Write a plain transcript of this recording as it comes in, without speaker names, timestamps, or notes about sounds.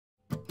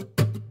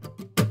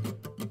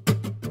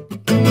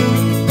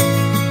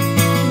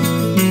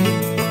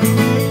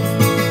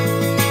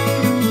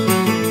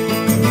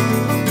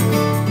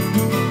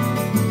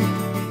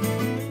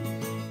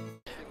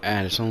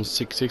Mission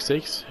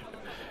 666.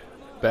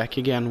 Back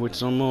again with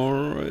some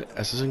more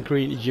Assassin's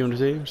Creed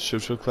Unity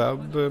Social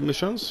Club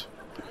missions.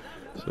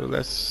 So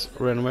let's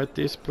renovate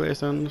this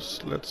place and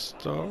let's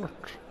start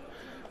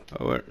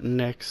our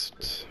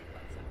next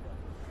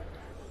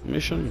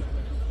mission.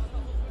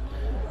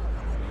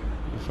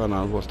 And find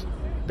out what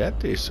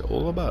that is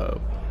all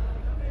about.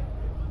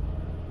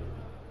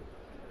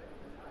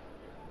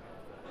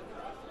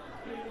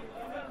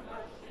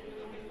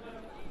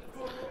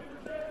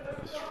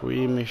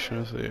 3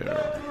 missions here.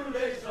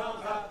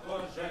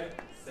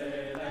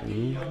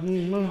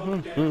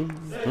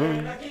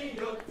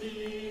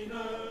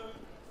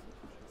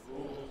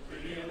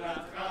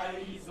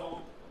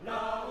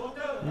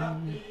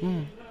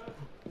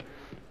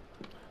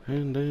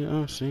 And they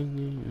are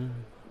singing.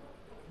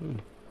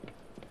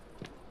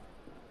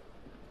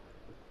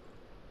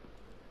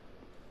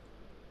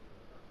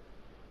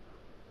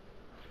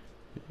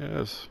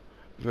 Yes,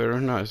 very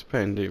nice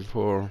painting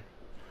for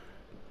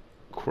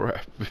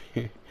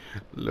crappy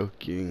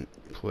looking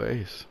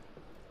place.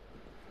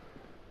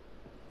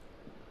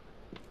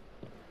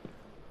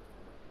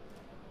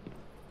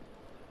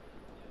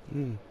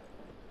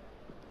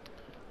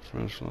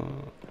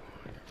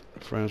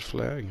 French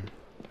flag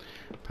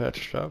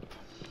patched up.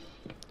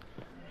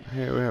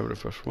 Here we have the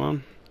first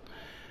one.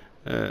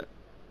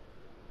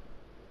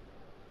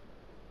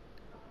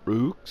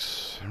 Roux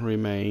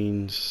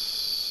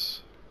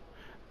remains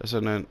as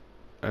a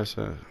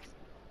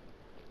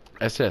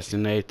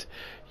assassinate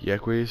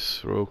Jacques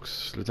Roux,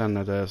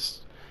 Lieutenant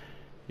as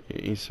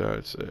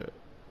insides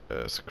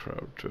as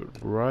crowd to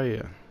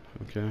riot.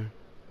 Okay.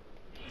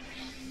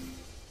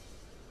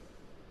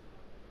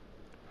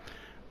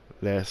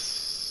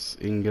 Less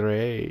in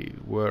gray.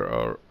 Where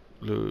are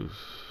loose?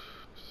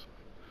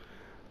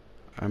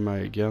 Am I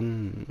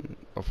again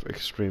of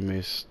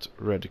extremist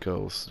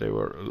radicals? They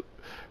were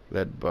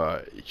led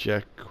by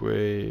Jacques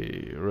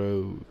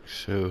Roux,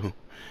 who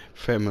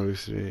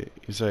famously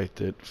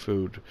incited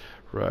food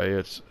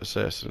riots,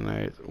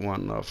 assassinate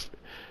one of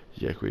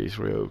Jacques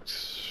Roux'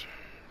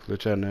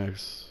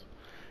 lieutenants,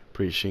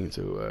 preaching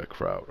to a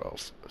crowd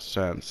of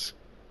sans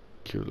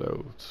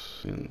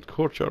culottes in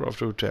courtyard of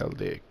the Hotel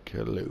de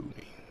Cologne.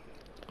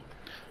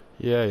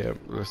 Yeah,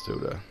 let's do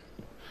that.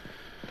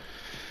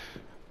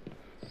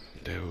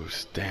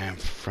 Those damn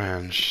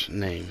French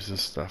names and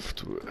stuff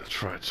to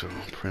try to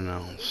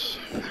pronounce.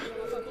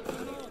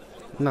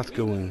 Not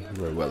going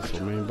very well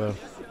for me, but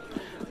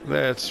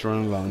let's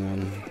run along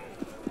and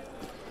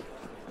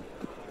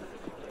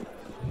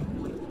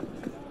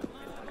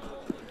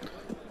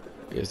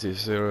is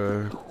this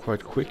a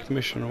quite quick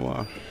mission or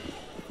what?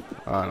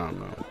 I don't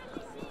know.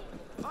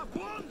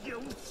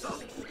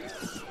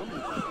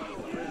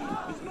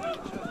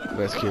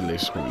 Let's kill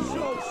this screen.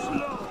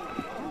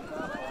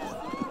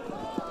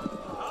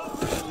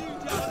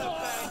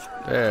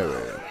 There we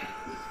go.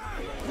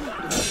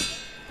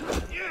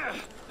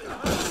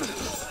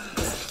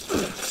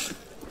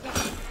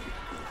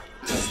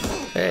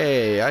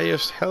 Hey, I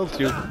just helped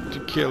you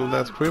to kill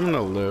that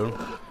criminal though.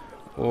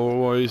 Or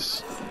were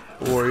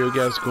you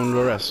guys going to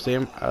arrest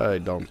him? I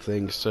don't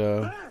think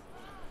so.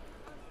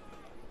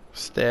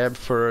 Stab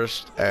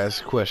first,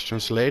 ask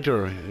questions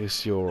later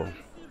is your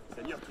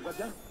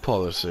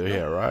policy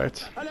here,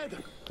 right?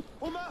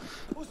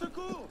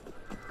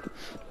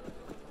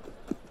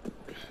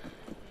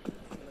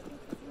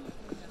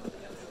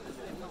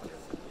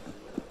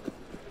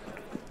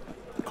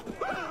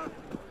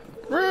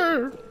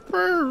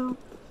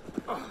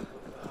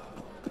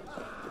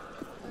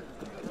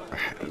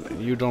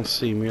 You don't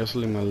see me, just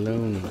leave me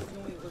alone.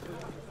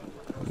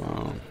 Come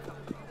on.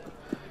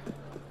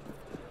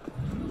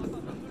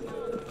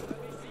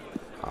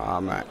 Ah,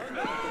 man.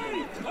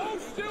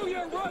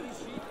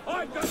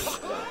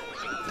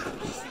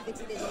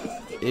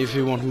 If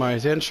you want my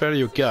attention,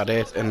 you got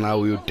it, and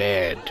now you're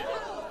dead.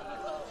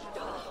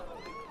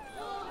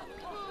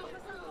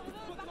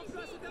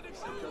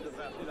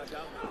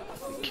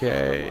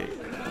 Okay.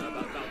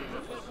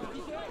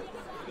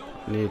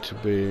 Need to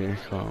be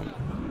calm.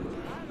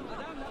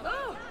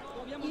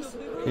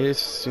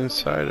 He's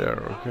inside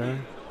there, okay?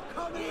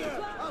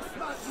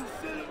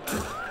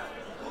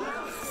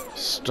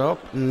 Stop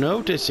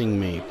noticing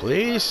me,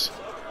 please.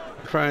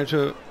 I'm trying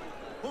to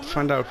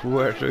find out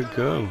where to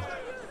go.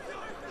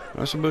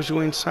 I'm supposed to go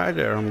inside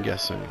there, I'm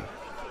guessing.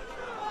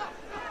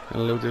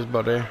 And loot this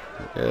body.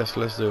 Yes,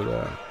 let's do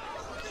that.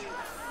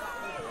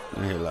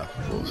 Heal up,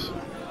 of course.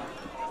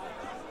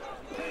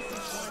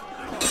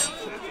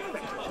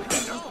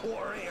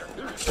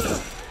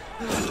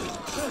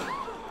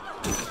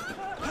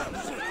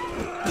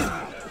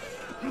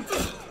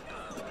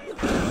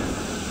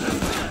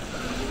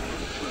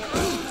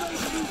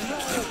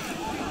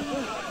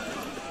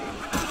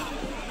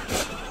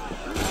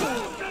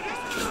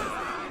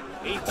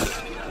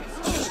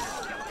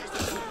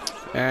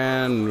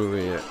 And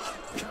we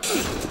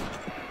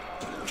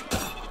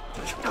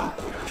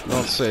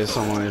don't say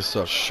someone is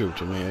start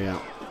shooting me again.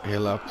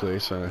 Heal up,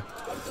 please, so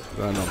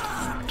I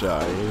don't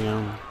die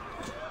again.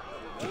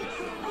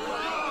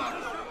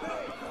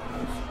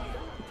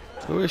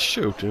 Who is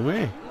shooting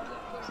me?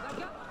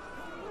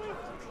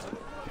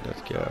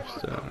 That gap's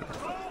there.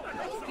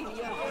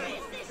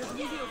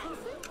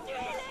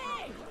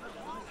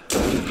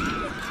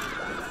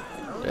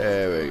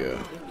 There we go.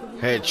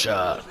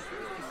 Headshot.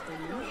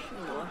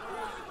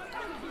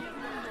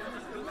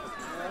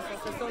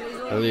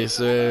 At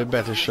least a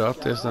better shot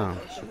this time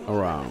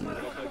around.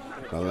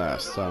 The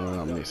last time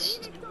I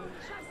missed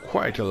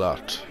quite a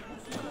lot.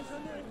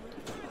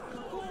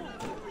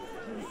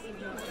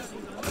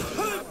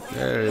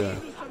 There you go.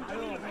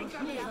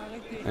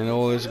 And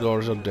all his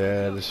guards are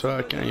dead, so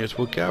I can just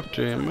walk up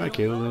to him and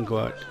kill him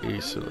quite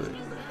easily.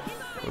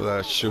 Will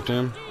I shoot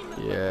him?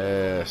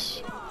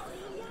 Yes.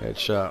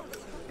 Headshot.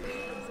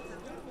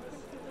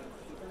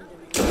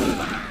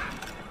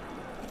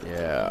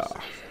 Yeah.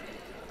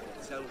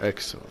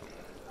 Excellent.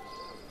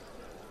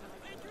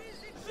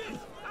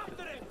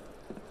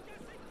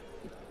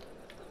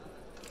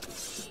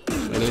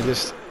 Really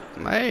this...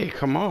 Hey,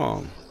 come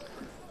on.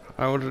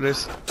 I wanted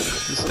this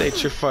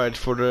stage a fight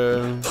for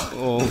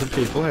all the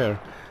people here,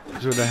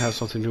 so they have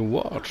something to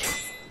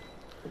watch.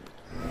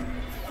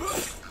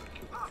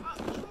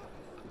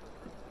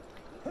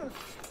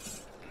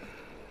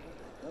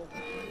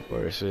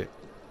 Where is he?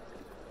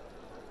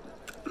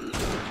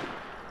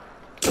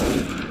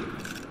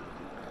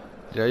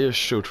 Did I just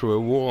shoot through a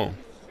wall?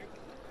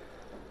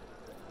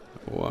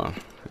 Wow,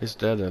 he's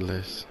dead at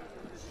least.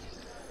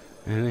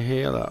 And he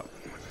heal up.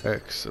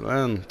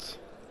 Excellent.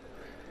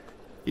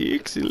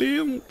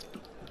 Excellent.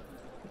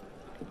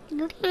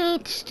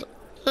 That's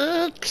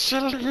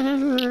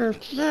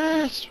excellent.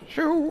 Yes,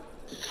 so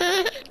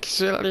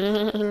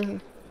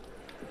excellent.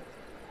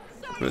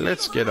 Well,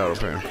 let's get out of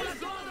here.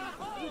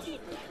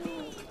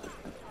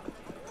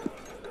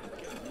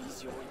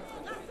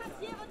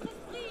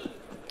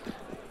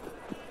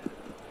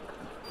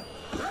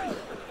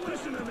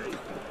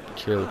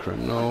 Kill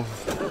criminal.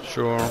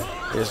 Sure,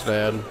 he's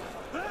dead.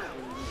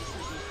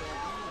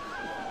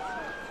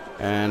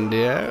 And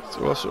yeah, it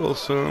was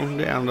also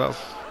the end of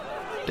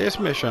this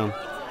mission.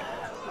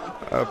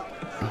 I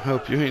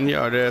hope you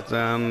enjoyed it,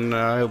 and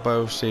I hope I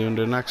will see you in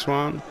the next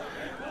one.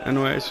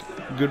 Anyways,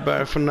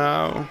 goodbye for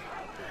now.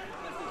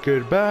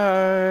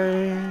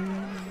 Goodbye.